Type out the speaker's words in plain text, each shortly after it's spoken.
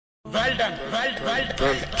Well done.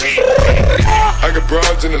 I got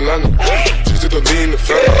broads in Atlanta, just to lean the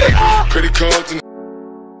family. Credit cards and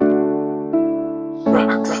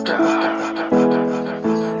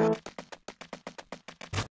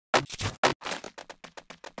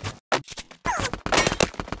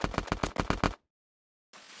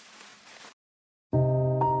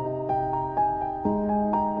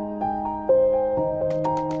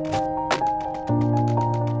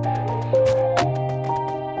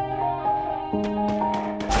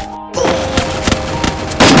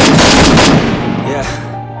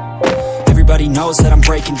Everybody knows that I'm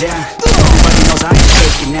breaking down. Everybody knows I ain't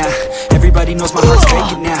faking now. Everybody knows my heart's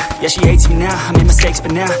faking now. Yeah, she hates me now, I made mistakes,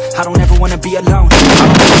 but now I don't ever wanna be alone. I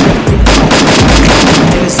don't ever feel alone.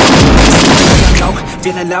 It is so low,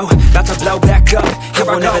 feeling low, about to blow back up. I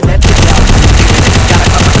won't ever let it go. Got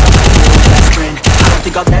a best friend, I don't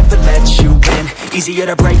think I'll ever let you win.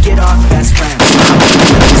 Easier to break it off best friends. I don't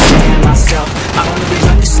really understand myself, I don't really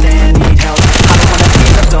understand, need help. I don't wanna be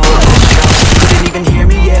left on the shelf. Couldn't even hear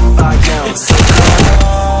me if I yelled. It's so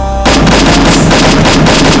cold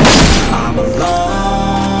I'm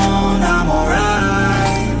alone, I'm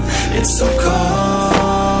alright. It's so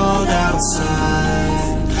cold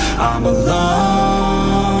outside. I'm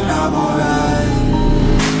alone, I'm alright.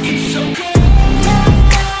 It's so cold.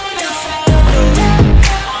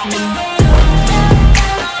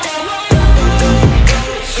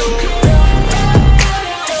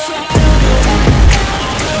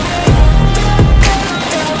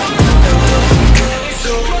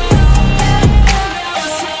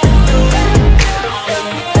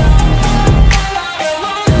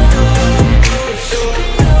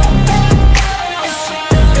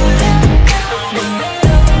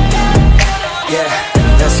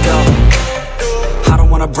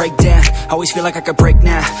 Break down, always feel like I could break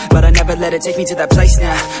now, but I never let it take me to that place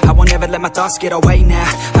now. I won't ever let my thoughts get away now.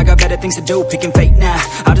 I got better things to do, picking fate now.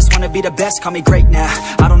 I just wanna be the best, call me great now.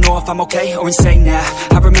 I don't know if I'm okay or insane now.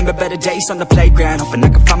 I remember better days on the playground, hoping I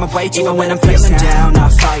can find my way to even when I'm feeling down, I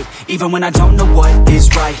fight. Even when I don't know what is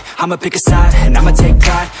right, I'ma pick a side and I'ma take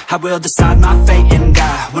pride. I will decide my fate and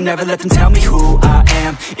I will never let them tell me who I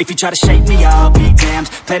am. If you try to shake me, I'll be damned.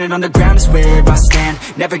 Planet on the ground is where I stand.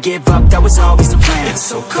 Never give up, that was always the plan. It's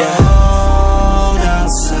so cold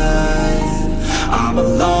outside. I'm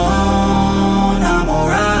alone, I'm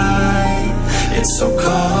alright. It's so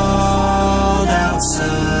cold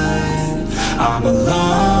outside. I'm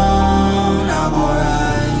alone, I'm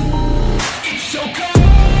alright. It's so cold.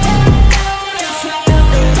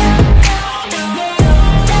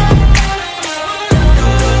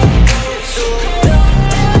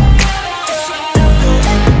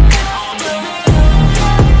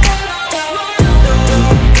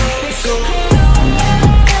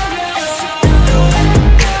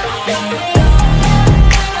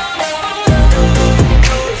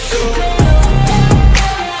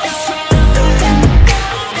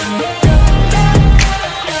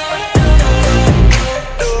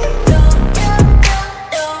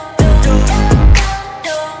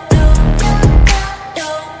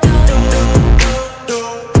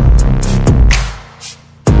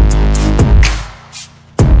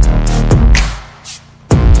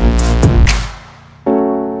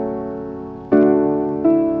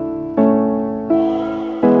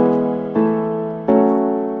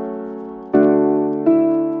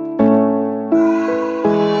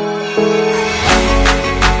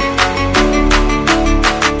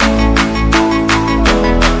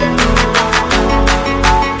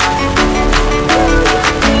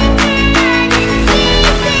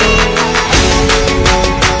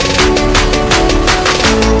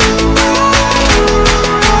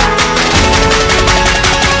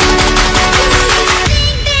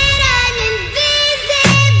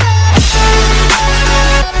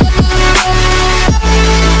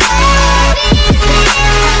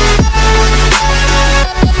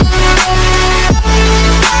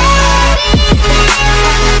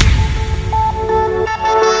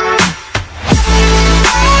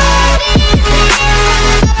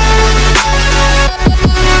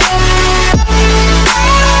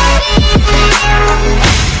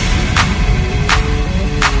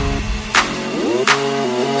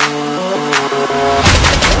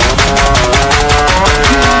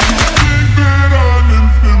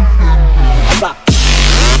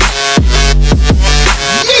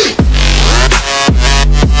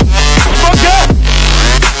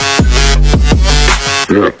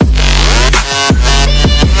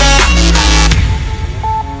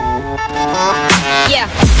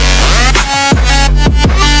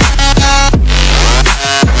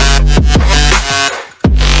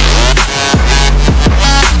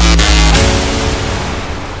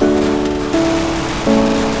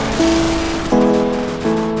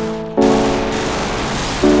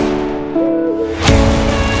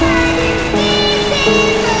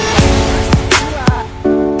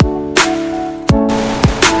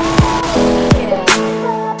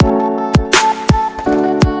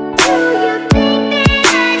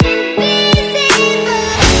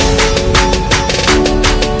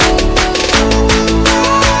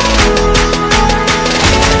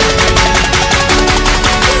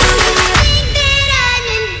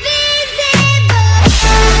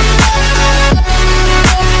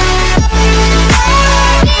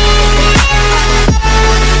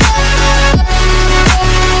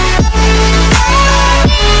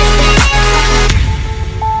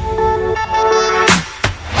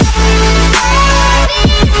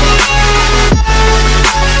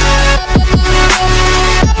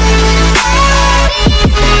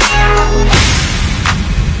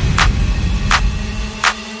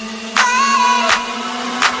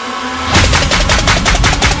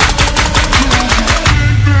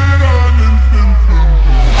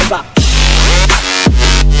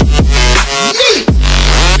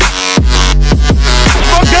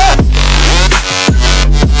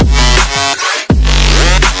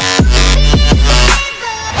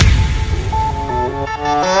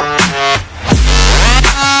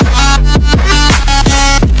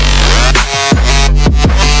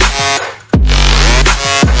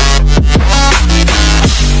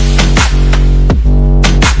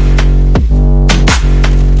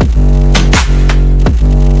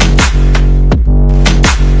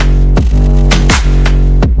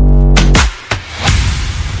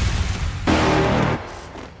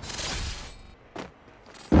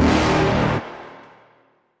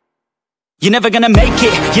 You're never gonna make it,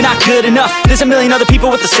 you're not good enough. There's a million other people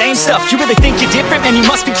with the same stuff. You really think you're different? Man, you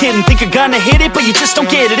must be kidding. Think you're gonna hit it, but you just don't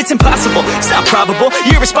get it. It's impossible, it's not probable,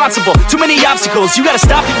 you're irresponsible. Too many obstacles, you gotta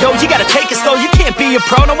stop it, yo. You gotta take it slow, you can't be a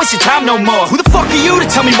pro. Don't waste your time no more. Who the fuck are you to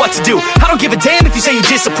tell me what to do? I don't give a damn if you say you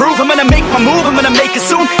disapprove. I'm gonna make my move, I'm gonna make it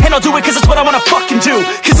soon. And I'll do it cause it's what I wanna fucking do.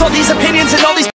 Cause all these opinions and all these